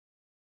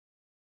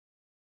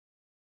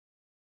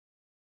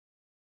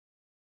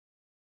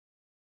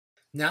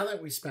Now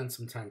that we spent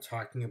some time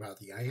talking about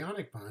the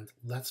ionic bond,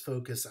 let's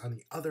focus on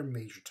the other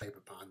major type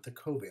of bond, the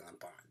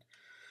covalent bond.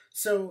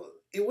 So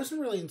it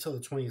wasn't really until the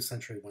 20th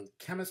century when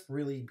chemists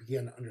really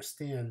began to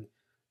understand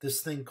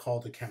this thing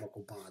called a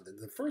chemical bond. And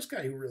the first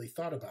guy who really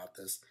thought about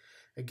this,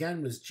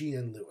 again, was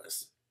G.N.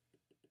 Lewis.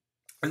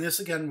 And this,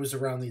 again, was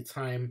around the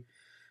time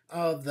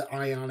of the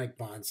ionic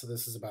bond. So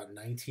this is about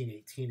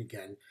 1918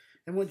 again.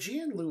 And what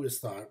G.N. Lewis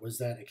thought was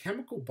that a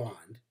chemical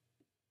bond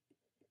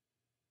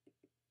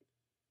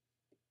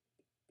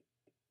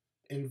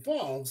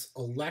involves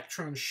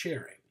electron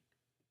sharing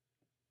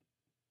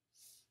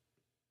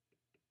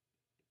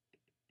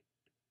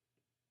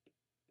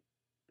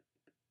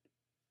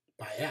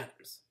by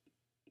atoms.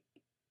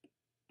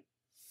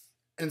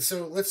 And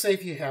so let's say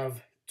if you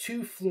have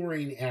two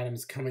fluorine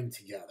atoms coming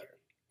together,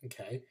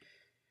 okay?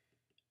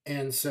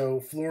 And so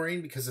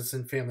fluorine, because it's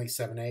in family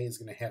 7A, is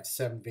going to have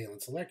 7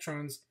 valence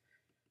electrons.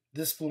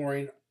 This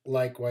fluorine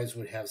likewise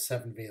would have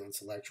 7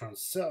 valence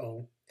electrons.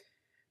 So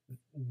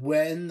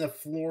when the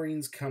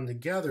fluorines come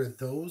together,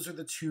 those are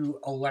the two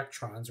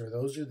electrons, or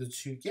those are the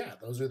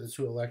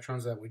two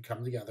electrons that would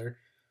come together,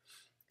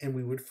 and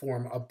we would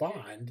form a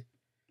bond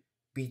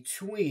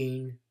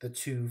between the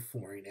two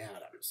fluorine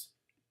atoms.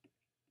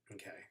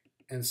 Okay,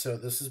 and so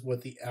this is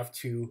what the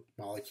F2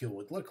 molecule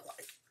would look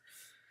like.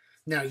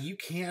 Now you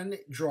can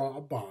draw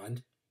a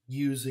bond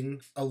using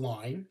a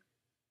line,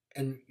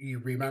 and you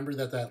remember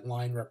that that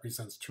line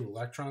represents 2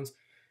 electrons.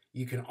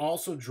 You can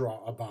also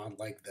draw a bond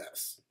like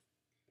this.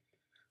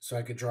 So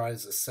I could draw it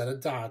as a set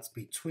of dots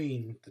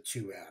between the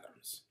 2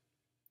 atoms.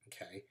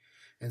 Okay,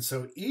 and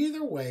so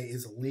either way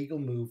is a legal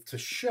move to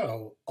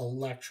show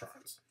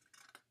electrons,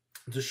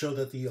 to show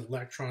that the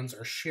electrons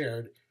are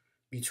shared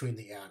between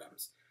the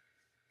atoms.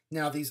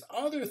 Now these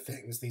other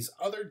things, these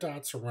other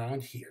dots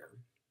around here,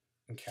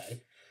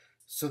 okay,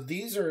 so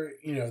these are,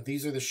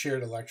 these are the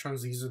shared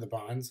electrons, these are the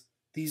bonds.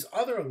 These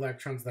other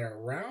electrons that are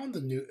around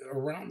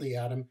the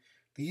atom,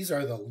 these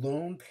are the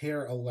lone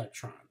pair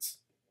electrons.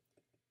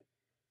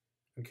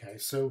 Okay,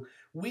 so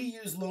we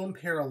use lone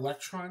pair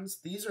electrons.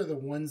 These are the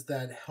ones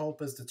that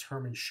help us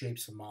determine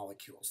shapes of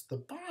molecules. The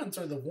bonds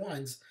are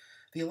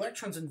the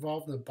electrons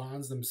involved in the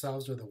bonds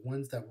themselves are the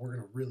ones that we're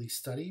going to really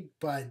study.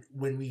 But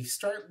when we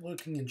start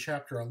looking in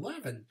chapter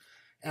 11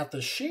 at the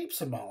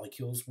shapes of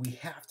molecules, we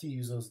have to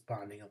use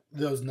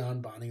those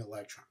non-bonding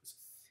electrons.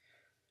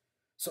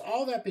 So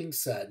all that being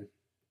said,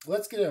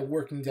 let's get a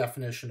working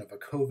definition of a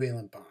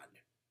covalent bond.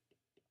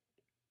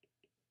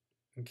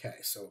 Okay,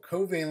 so a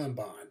covalent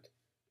bond.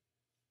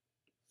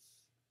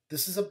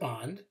 This is a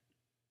bond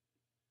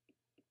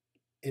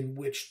in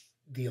which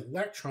the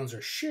electrons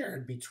are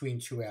shared between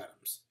 2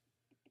 atoms.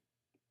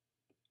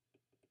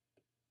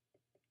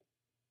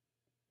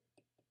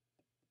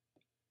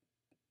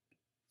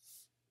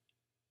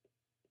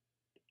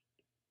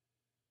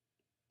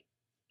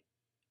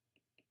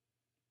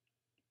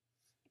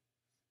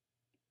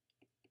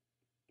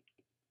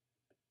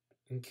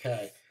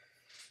 Okay.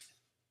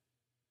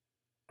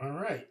 All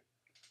right.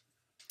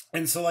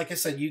 And so, like I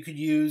said, you could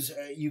use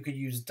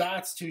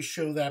dots to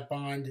show that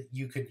bond.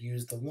 You could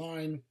use the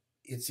line.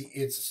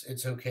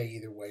 It's okay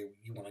either way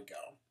you want to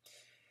go.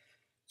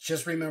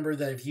 Just remember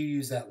that if you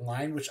use that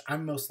line, which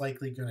I'm most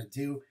likely going to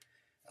do,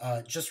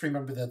 just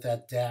remember that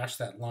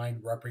that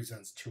line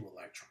represents 2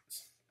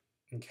 electrons.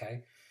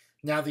 Okay.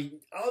 Now the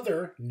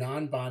other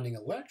non-bonding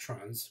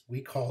electrons,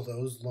 we call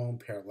those lone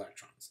pair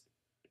electrons.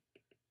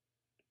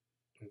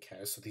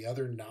 Okay, so the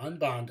other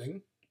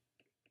non-bonding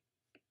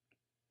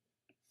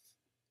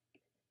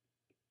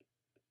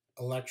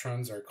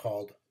electrons are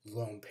called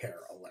lone pair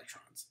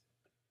electrons.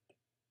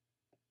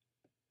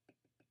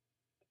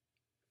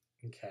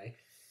 Okay.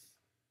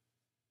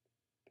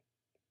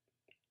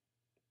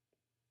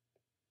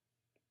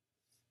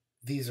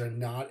 These are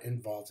not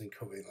involved in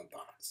covalent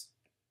bonds.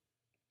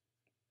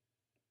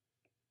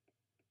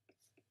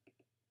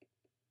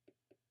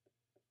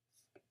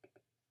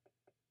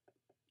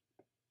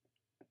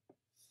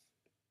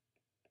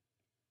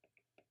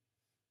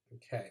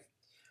 Okay.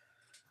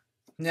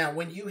 Now,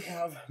 when you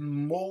have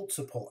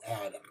multiple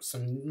atoms,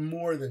 and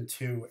more than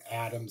 2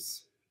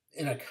 atoms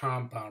in a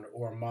compound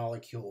or a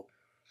molecule,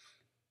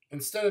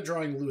 instead of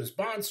drawing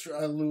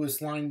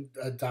Lewis line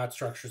dot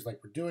structures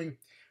like we're doing,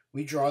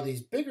 we draw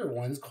these bigger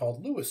ones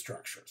called Lewis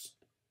structures.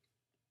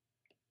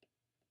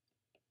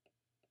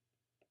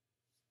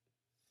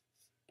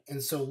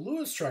 And so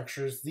Lewis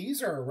structures,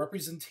 these are a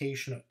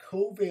representation of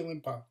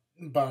covalent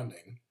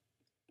bonding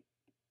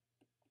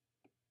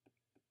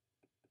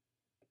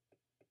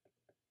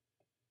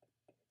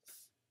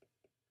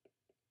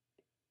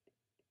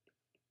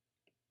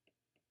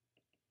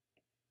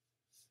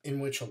in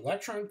which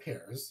electron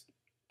pairs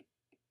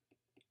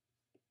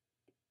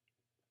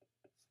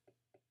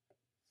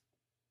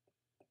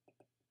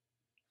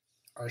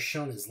are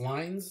shown as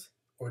lines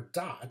or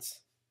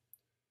dots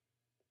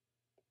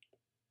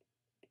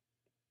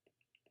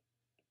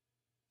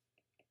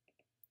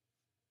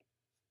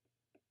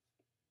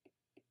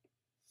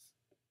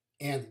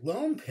and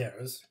lone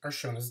pairs are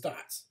shown as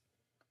dots.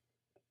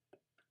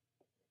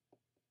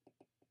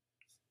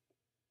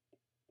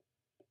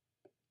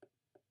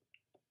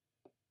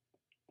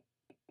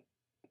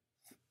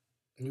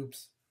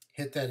 Oops.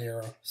 Hit that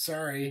arrow.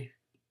 Sorry.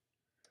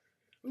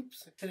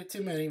 Oops. Hit it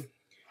too many.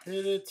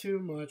 Hit it too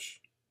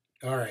much.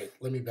 All right.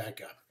 Let me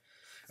back up.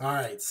 All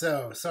right.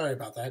 So, sorry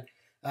about that.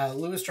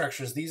 Lewis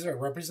structures. These are a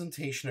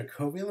representation of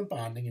covalent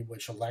bonding in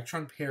which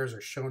electron pairs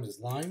are shown as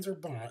lines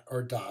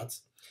or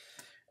dots,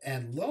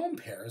 and lone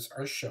pairs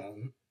are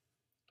shown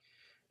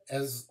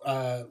as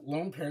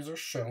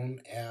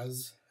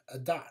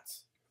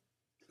dots.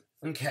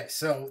 Okay,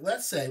 so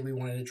let's say we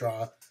wanted to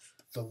draw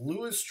the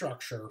Lewis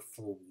structure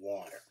for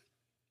water.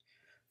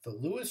 The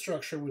Lewis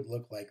structure would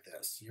look like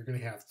this. You're going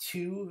to have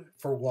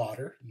for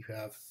water, you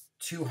have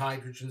 2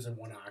 hydrogens and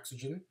 1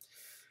 oxygen.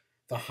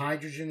 The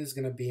hydrogen is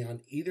going to be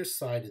on either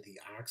side of the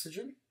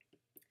oxygen,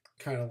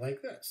 kind of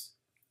like this.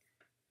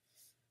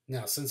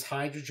 Now, since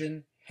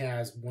hydrogen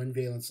has 1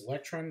 valence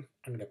electron,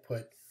 I'm going to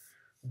put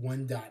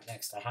 1 dot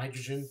next to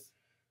hydrogen.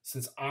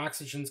 Since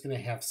oxygen is going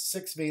to have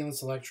 6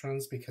 valence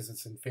electrons because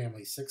it's in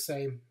family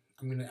 6A,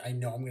 I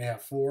know I'm going to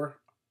have 4,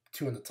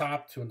 2 on the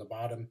top, 2 on the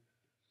bottom,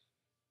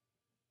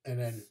 and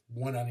then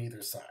 1 on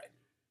either side.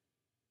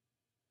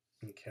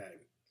 Okay.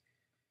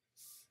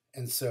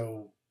 And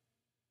so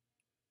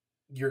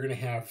you're going to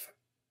have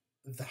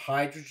the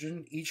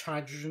hydrogen, each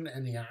hydrogen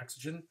and the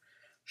oxygen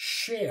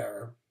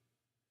share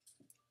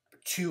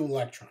 2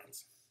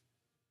 electrons.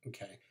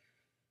 Okay.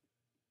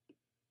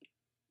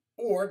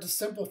 Or to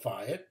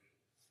simplify it,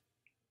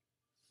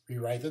 we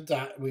write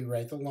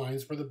the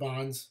lines for the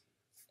bonds,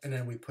 and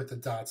then we put the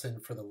dots in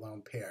for the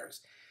lone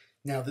pairs.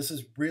 Now, this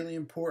is really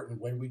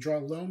important. When we draw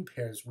lone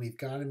pairs, we've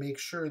got to make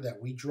sure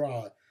that we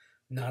draw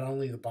not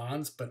only the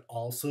bonds, but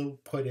also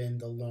put in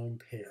the lone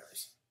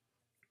pairs.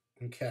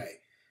 Okay.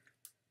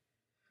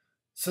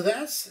 So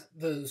that's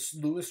the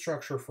Lewis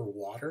structure for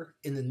water.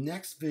 In the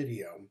next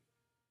video,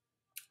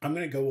 I'm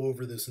going to go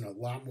over this in a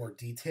lot more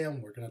detail,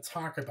 and we're going to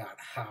talk about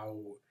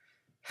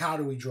how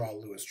do we draw a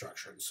Lewis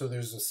structure. So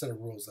there's a set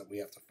of rules that we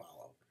have to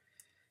follow.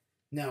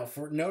 Now,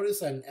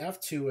 notice on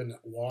F2 in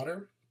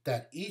water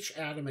that each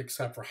atom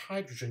except for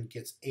hydrogen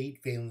gets 8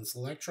 valence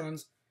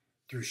electrons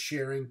through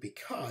sharing,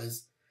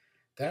 because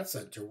that's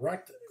a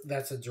direct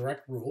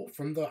rule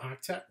from the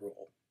octet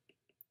rule.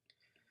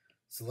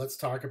 So let's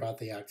talk about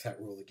the octet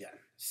rule again.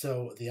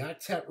 So the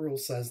octet rule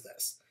says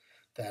this,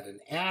 that an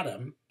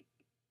atom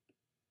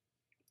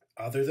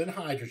other than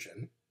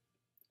hydrogen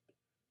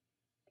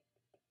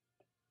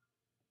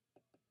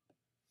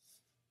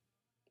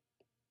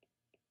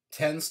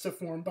tends to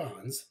form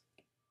bonds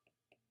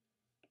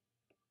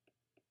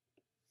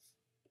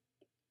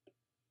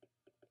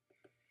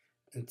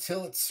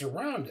until it's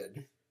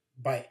surrounded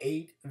by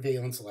 8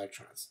 valence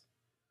electrons.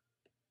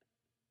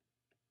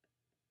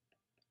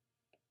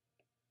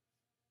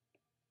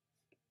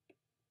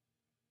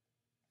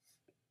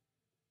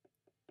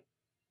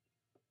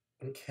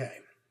 Okay.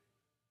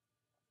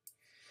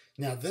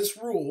 Now this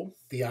rule,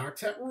 the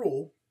octet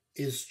rule,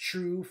 is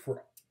true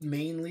for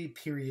mainly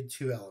period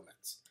 2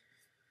 elements.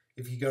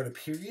 If you go to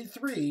period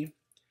 3,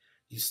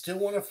 you still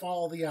want to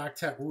follow the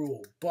octet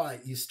rule,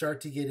 but you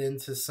start to get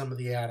into some of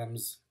the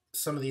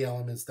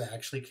elements that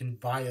actually can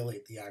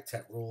violate the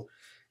octet rule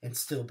and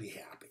still be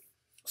happy.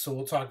 So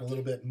we'll talk a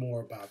little bit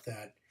more about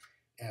that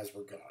as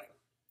we're going.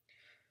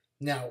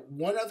 Now,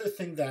 one other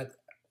thing that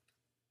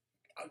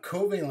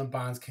covalent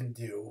bonds can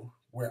do,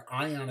 where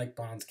ionic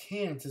bonds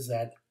can't, is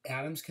that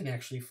atoms can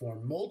actually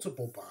form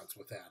multiple bonds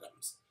with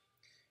atoms.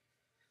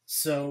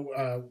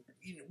 So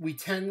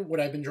what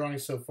I've been drawing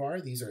so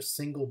far, these are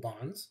single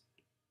bonds,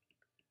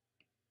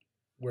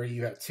 where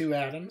you have 2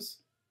 atoms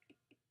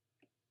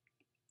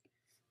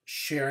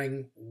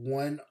sharing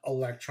 1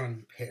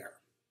 electron pair.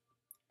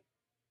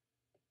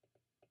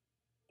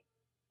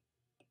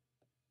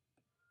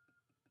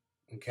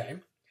 Okay.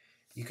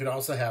 You could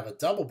also have a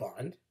double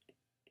bond,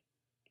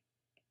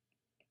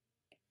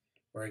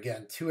 where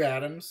again, 2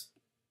 atoms,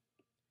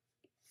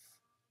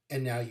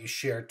 and now you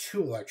share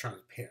 2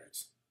 electron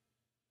pairs.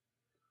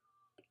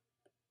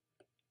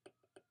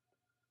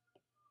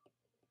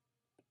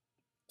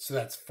 So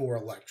that's 4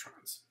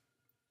 electrons.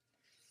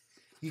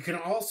 You can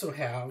also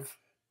have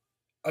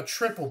a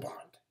triple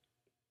bond,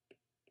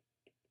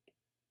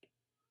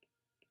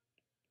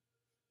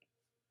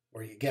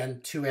 where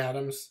again, 2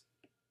 atoms,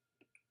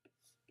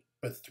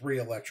 but 3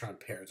 electron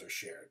pairs are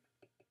shared.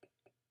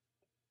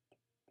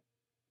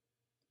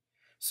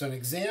 So an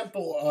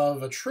example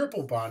of a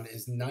triple bond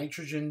is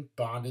nitrogen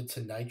bonded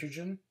to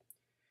nitrogen.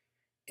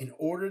 In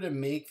order to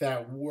make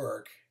that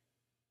work,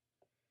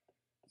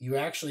 you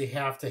actually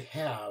have to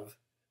have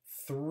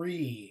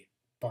 3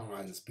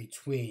 bonds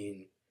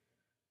between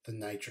the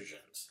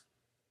nitrogens.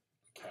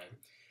 Okay.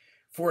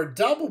 For a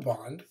double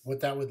bond,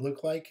 what that would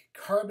look like,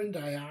 carbon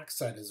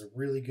dioxide is a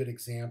really good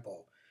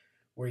example,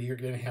 where you're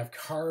going to have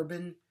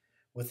carbon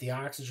with the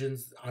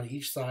oxygens on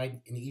each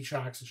side, and each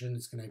oxygen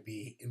is going to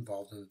be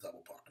involved in a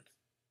double bond.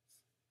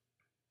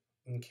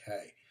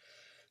 Okay.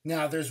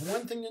 Now, there's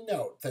one thing to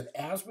note, that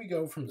as we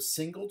go from a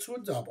single to a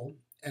double,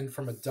 and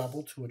from a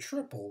double to a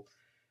triple,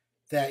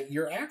 that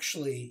you're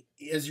actually,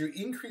 as you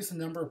increase the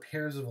number of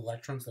pairs of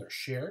electrons that are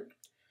shared,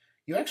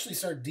 you actually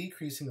start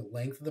decreasing the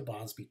length of the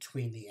bonds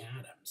between the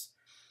atoms.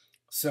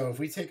 So if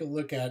we take a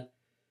look at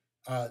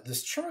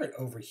this chart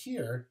over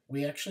here,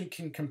 we actually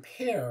can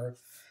compare,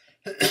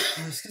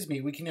 excuse me,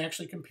 we can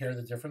actually compare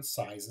the different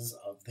sizes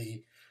of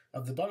the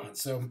bond.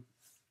 So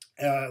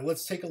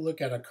let's take a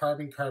look at a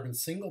carbon-carbon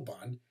single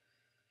bond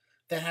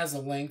that has a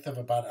length of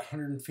about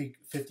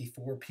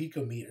 154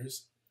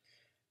 picometers.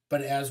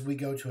 But as we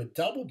go to a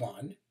double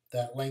bond,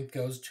 that length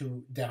goes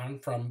down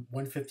from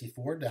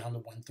 154 down to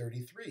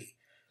 133.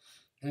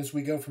 And as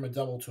we go from a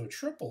double to a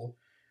triple,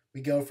 we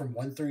go from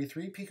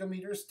 133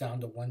 picometers down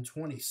to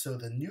 120. So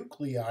the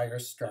nuclei are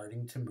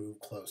starting to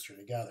move closer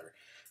together.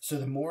 So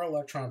the more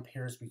electron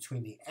pairs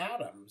between the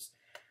atoms,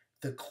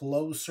 the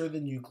closer the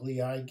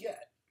nuclei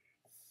get.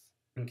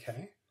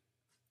 Okay?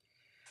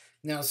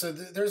 Now, so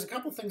there's a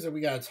couple things that we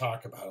got to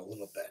talk about a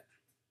little bit.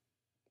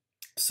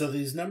 So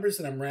these numbers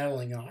that I'm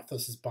rattling off,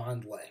 this is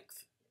bond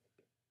length.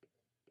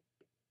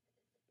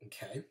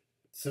 Okay?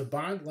 So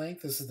bond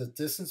length, this is the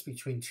distance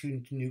between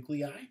two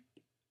nuclei.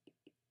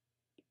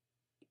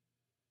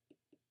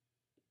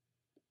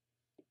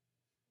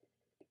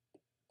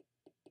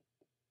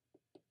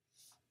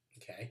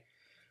 Okay?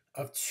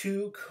 Of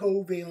two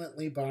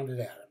covalently bonded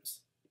atoms.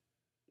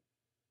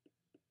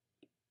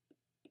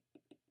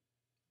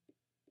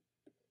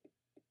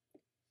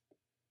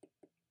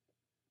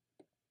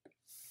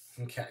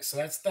 Okay, so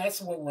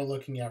that's what we're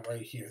looking at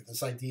right here,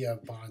 this idea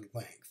of bond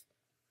length.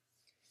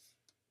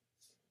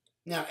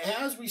 Now,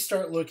 as we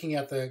start looking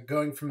at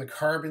going from the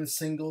carbon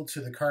single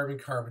to the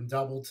carbon-carbon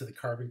double to the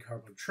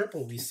carbon-carbon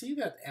triple, we see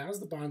that as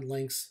the bond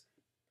lengths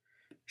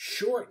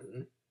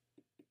shorten,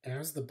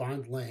 as the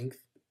bond length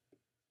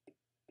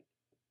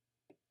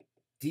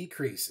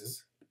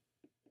decreases,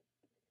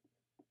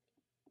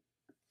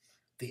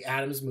 the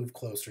atoms move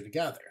closer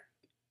together.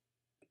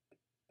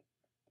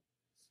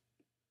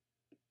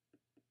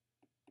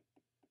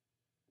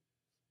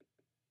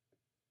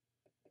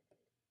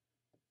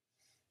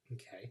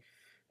 Okay,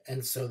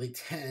 and so they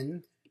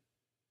tend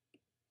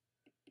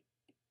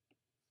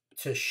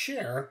to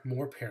share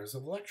more pairs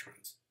of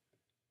electrons.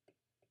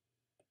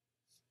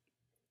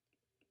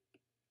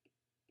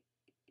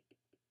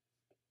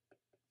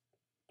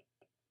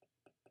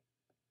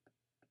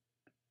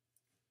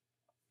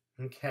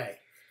 Okay,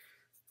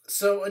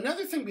 so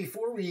another thing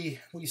before we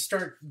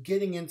start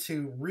getting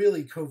into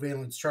really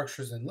covalent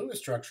structures and Lewis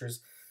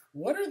structures,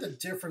 what are the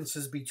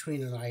differences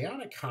between an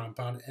ionic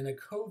compound and a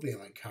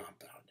covalent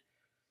compound?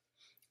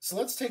 So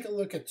let's take a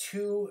look at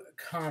two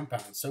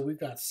compounds. So we've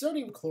got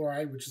sodium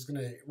chloride, which is going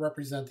to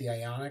represent the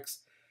ionics,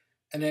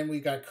 and then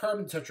we've got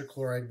carbon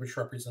tetrachloride, which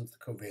represents the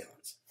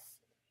covalents.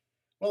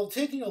 Well,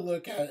 taking a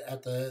look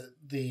at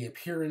the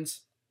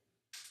appearance,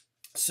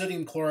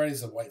 sodium chloride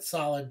is a white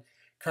solid,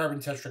 carbon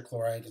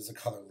tetrachloride is a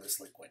colorless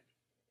liquid.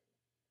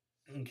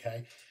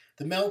 Okay,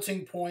 the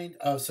melting point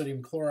of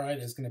sodium chloride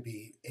is going to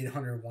be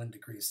 801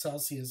 degrees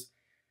Celsius.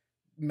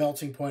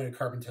 Melting point of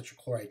carbon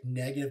tetrachloride,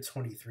 negative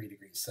 23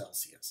 degrees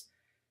Celsius.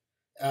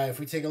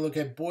 If we take a look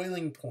at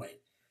boiling point,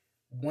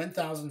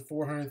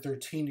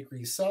 1,413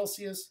 degrees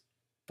Celsius.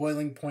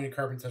 Boiling point of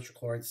carbon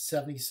tetrachloride,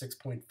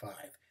 76.5.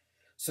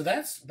 So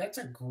that's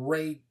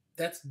definitely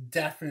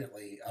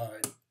a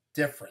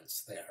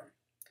difference there.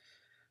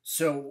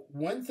 So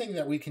one thing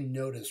that we can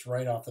notice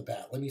right off the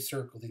bat, let me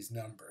circle these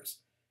numbers.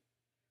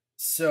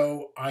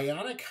 So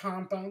ionic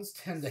compounds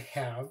tend to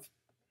have,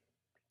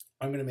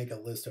 I'm going to make a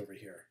list over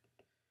here,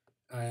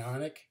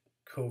 ionic,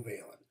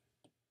 covalent.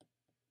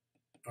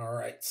 All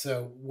right,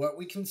 so what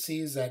we can see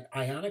is that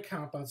ionic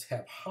compounds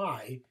have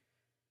high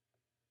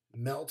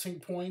melting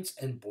points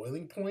and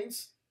boiling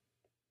points.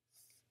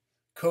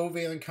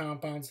 Covalent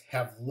compounds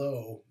have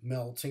low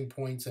melting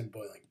points and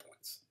boiling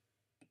points.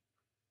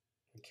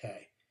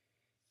 Okay.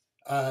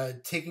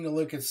 Taking a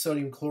look at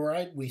sodium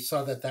chloride, we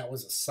saw that that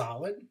was a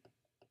solid.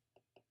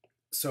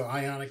 So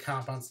ionic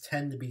compounds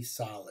tend to be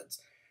solids.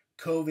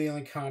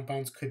 Covalent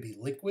compounds could be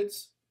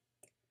liquids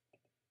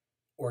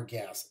or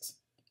gases,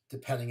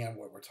 depending on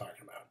what we're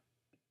talking about.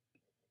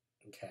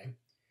 Okay.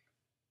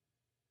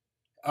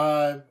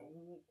 A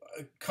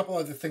couple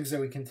other things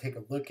that we can take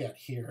a look at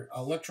here.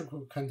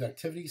 Electrical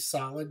conductivity,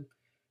 solid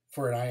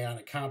for an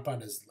ionic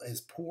compound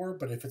is poor,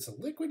 but if it's a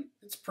liquid,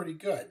 it's pretty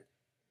good.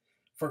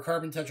 For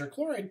carbon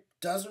tetrachloride,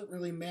 doesn't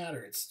really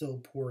matter. It's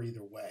still poor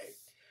either way.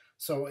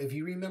 So if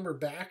you remember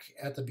back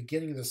at the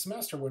beginning of the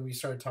semester when we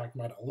started talking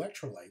about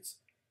electrolytes,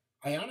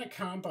 ionic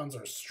compounds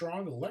are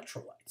strong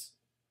electrolytes.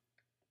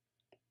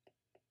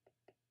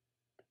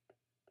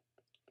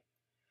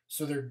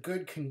 So they're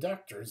good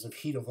conductors of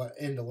heat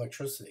and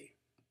electricity.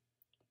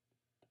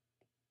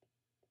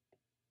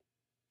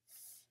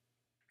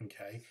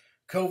 Okay.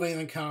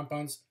 Covalent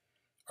compounds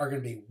are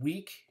going to be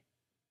weak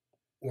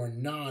or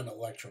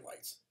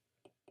non-electrolytes.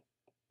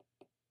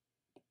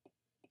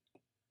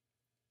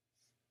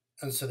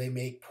 And so they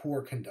make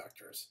poor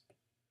conductors.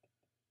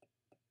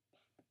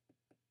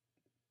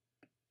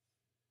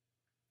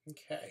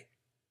 Okay.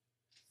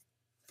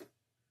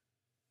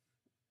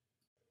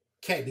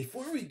 Okay,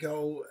 before we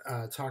go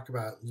talk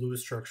about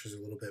Lewis structures a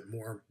little bit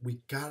more, we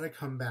got to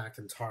come back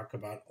and talk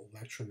about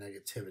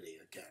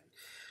electronegativity again.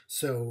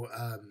 So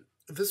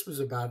this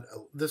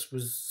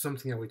was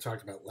something that we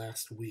talked about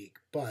last week,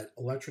 but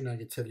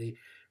electronegativity,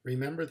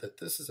 remember that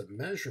this is a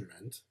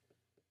measurement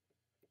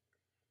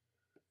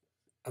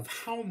of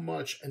how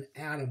much an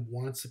atom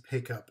wants to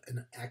pick up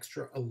an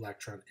extra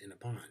electron in a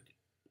bond.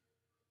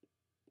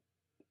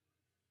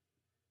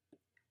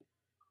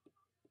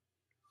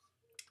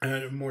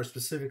 And more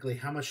specifically,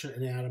 how much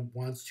an atom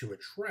wants to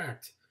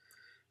attract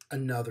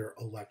another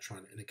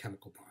electron in a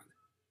chemical bond.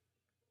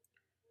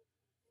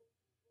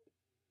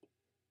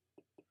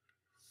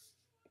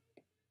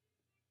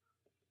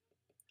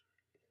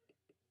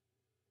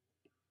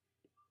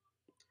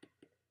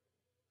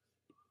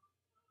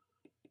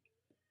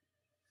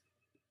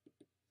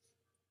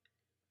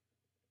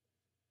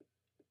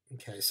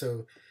 Okay,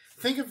 so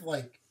think of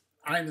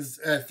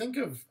think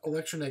of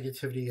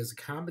electronegativity as a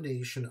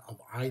combination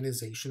of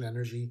ionization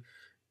energy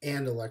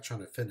and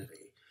electron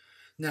affinity.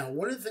 Now,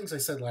 one of the things I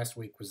said last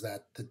week was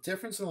that the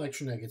difference in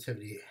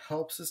electronegativity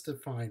helps us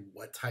define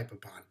what type of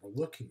bond we're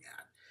looking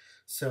at.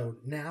 So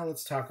now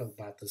let's talk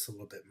about this a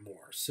little bit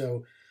more.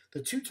 So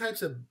the two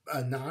types of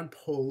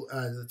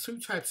the two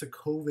types of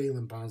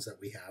covalent bonds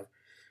that we have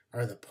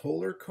are the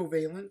polar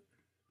covalent,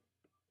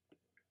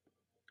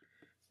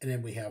 and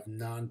then we have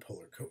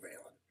nonpolar covalent.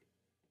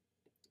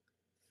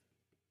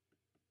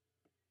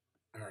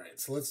 All right,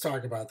 so let's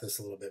talk about this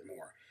a little bit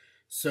more.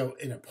 So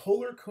in a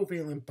polar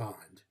covalent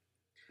bond,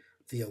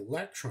 the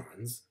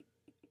electrons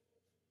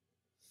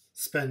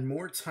spend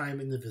more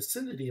time in the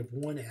vicinity of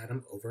one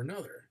atom over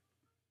another.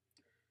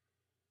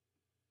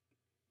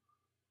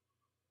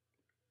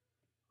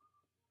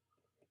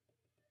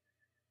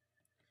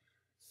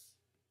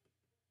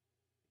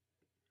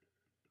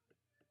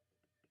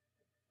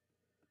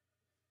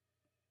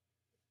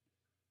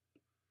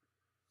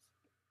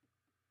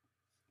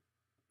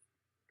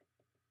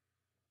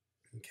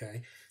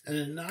 Okay, and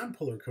in a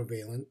nonpolar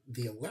covalent,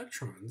 the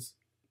electrons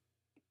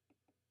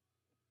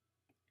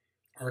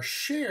are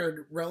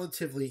shared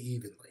relatively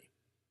evenly.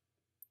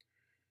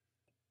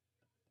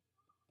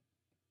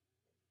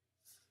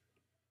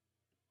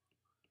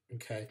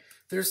 Okay,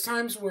 there's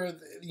times where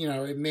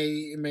it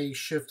may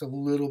shift a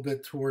little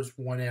bit towards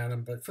one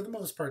atom, but for the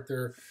most part,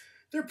 they're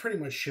pretty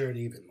much shared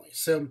evenly.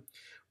 So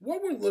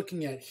what we're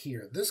looking at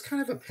here, this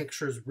kind of a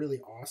picture is really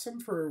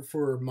awesome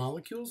for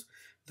molecules.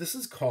 This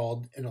is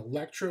called an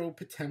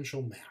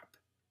electropotential map,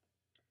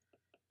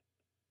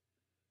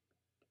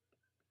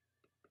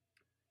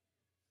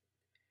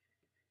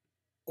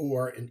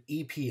 or an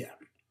EPM.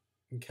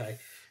 Okay,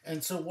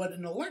 and so what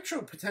an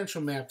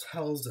electropotential map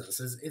tells us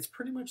is it's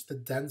pretty much the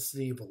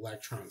density of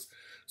electrons.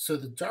 So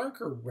the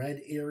darker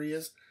red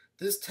areas,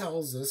 this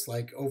tells us,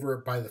 like over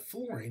by the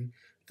fluorine,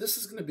 this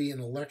is going to be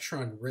an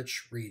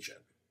electron-rich region.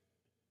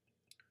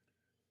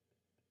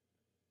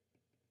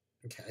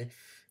 Okay,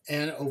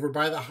 and over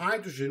by the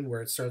hydrogen,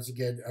 where it starts to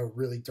get a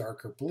really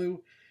darker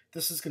blue,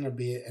 this is going to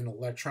be an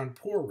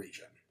electron-poor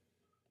region.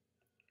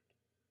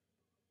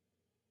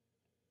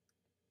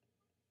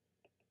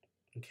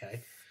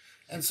 Okay,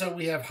 and so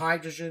we have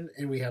hydrogen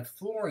and we have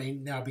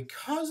fluorine. Now,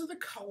 because of the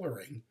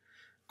coloring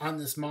on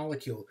this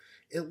molecule,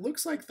 it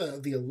looks like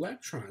the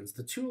electrons,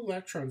 the two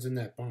electrons in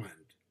that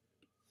bond,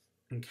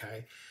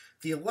 okay,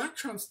 the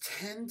electrons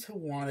tend to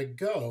want to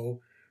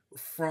go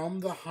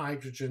from the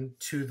hydrogen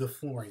to the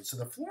fluorine. So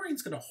the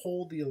fluorine's going to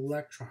hold the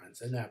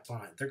electrons in that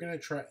bond. They're going to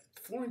try,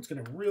 the fluorine's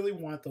going to really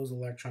want those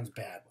electrons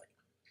badly.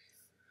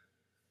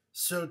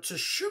 So to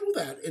show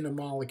that in a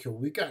molecule,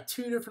 we've got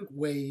two different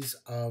ways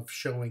of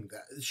showing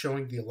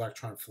the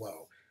electron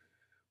flow.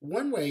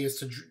 One way is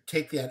to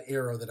take that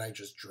arrow that I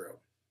just drew.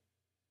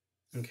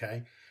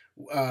 Okay,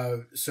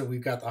 so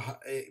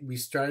we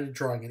started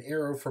drawing an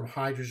arrow from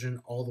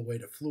hydrogen all the way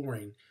to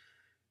fluorine,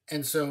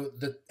 and so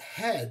the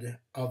head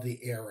of the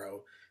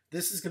arrow,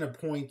 this is going to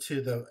point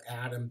to the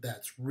atom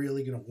that's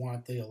really going to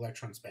want the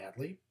electrons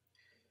badly.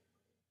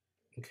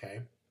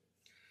 Okay.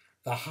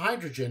 The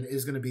hydrogen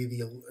is going to be the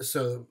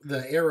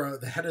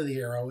head of the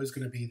arrow is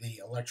going to be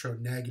the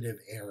electronegative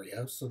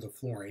area, so the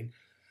fluorine.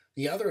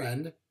 The other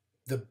end,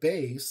 the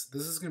base,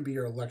 this is going to be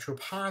your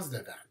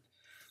electropositive end.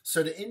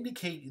 So to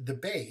indicate the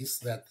base,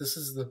 that this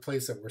is the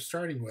place that we're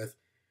starting with,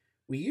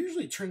 we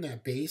usually turn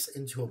that base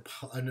into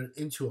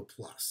a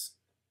plus.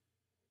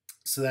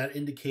 So that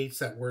indicates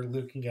that we're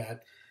looking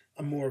at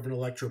a more of an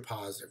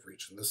electropositive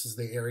region. This is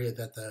the area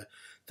that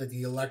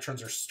the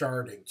electrons are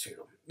starting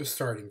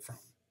from.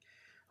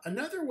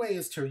 Another way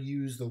is to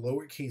use the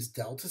lowercase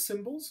delta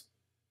symbols.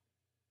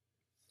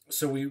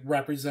 So we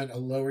represent a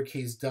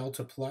lowercase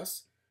delta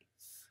plus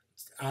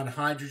on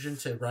hydrogen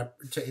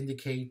to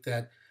indicate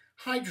that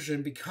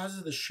hydrogen, because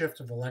of the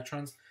shift of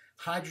electrons,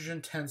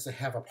 hydrogen tends to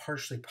have a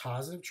partially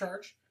positive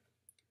charge.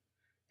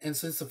 And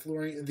since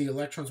the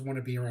electrons want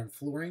to be around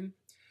fluorine,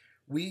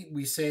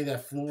 we say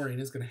that fluorine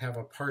is going to have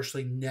a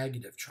partially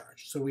negative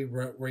charge. So we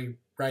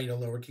write a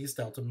lowercase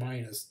delta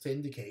minus to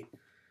indicate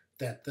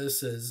that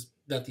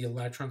the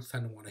electrons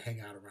tend to want to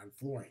hang out around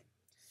fluorine.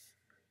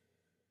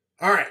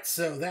 All right,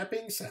 so that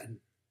being said,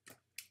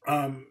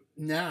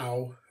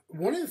 now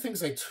one of the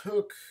things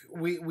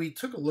we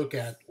took a look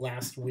at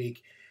last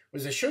week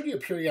was I showed you a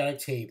periodic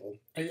table.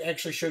 I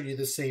actually showed you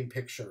the same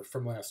picture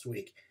from last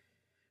week,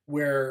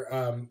 where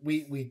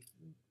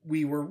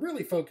we were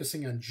really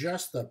focusing on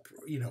just the,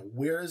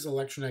 where is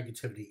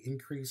electronegativity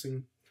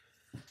increasing.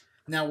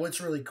 Now,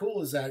 what's really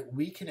cool is that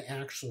we can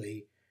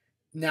actually,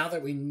 now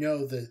that we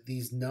know that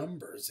these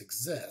numbers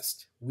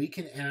exist, we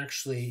can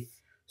actually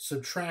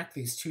subtract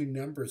these two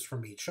numbers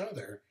from each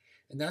other,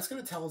 and that's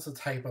going to tell us the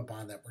type of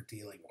bond that we're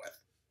dealing with.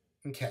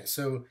 Okay,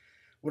 so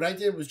what I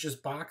did was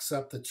just box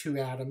up the two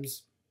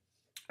atoms,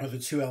 or the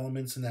two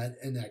elements in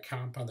that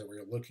compound that we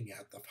were looking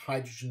at, the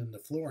hydrogen and the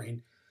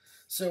fluorine.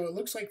 So it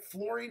looks like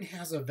fluorine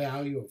has a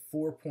value of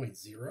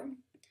 4.0,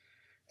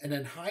 and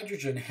then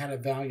hydrogen had a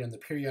value on the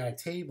periodic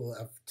table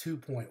of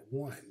 2.1.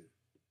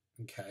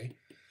 Okay,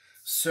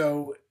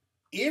 so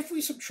if we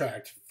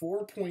subtract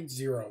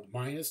 4.0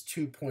 minus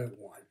 2.1,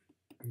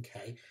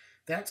 okay,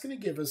 that's going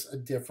to give us a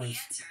difference.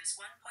 The answer is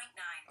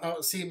 1.9.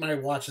 Oh, see, my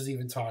watch is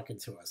even talking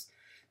to us.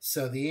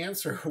 So the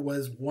answer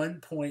was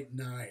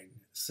 1.9.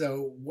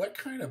 So what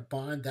kind of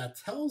bond that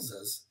tells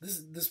us,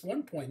 this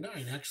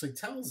 1.9 actually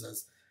tells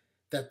us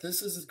that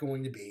this is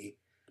going to be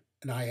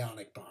an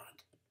ionic bond.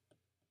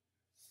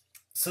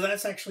 So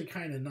that's actually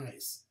kind of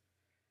nice,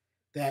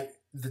 that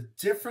the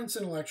difference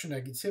in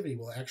electronegativity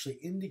will actually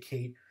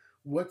indicate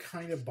what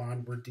kind of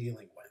bond we're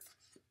dealing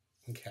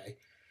with. Okay,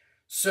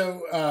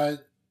 so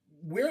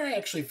where I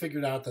actually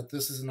figured out that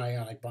this is an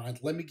ionic bond,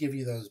 let me give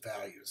you those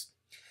values.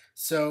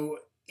 So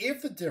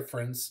if the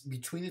difference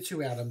between the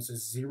two atoms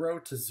is 0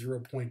 to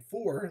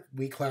 0.4,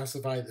 we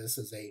classify this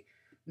as a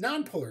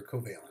nonpolar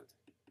covalent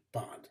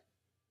bond.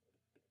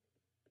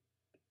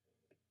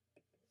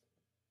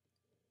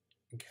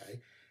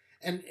 Okay,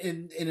 and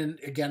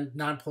again,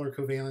 nonpolar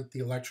covalent, the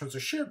electrons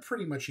are shared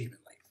pretty much evenly.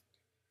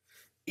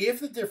 If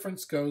the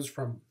difference goes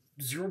from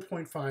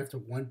 0.5 to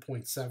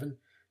 1.7,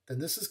 then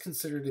this is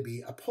considered to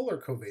be a polar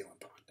covalent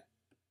bond.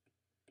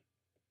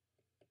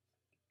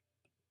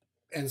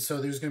 And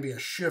so there's going to be a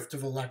shift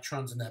of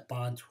electrons in that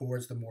bond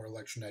towards the more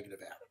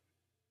electronegative atom.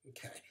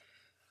 Okay.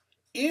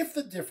 If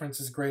the difference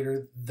is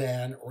greater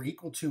than or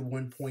equal to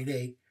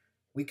 1.8,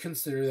 we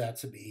consider that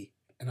to be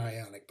an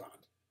ionic bond.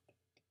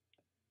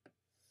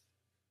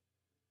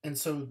 And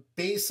so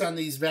based on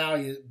these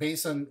values,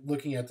 based on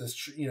looking at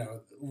this,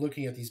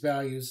 looking at these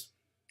values,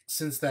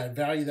 since that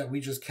value that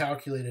we just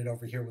calculated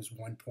over here was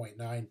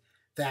 1.9,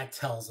 that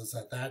tells us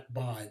that that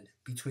bond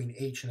between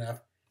H and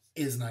F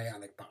is an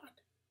ionic bond.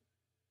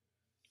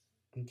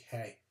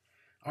 Okay.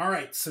 All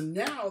right. So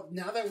now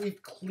that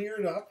we've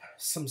cleared up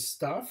some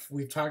stuff,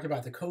 we've talked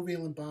about the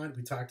covalent bond.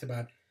 We talked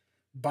about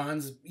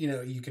bonds.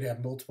 You could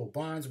have multiple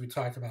bonds. We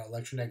talked about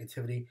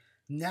electronegativity.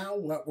 Now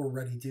what we're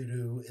ready to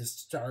do is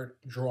start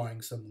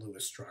drawing some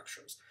Lewis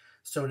structures.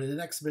 So in the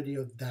next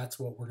video, that's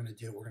what we're going to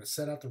do. We're going to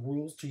set out the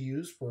rules to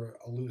use for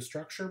a Lewis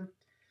structure,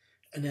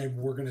 and then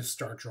we're going to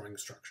start drawing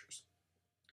structures.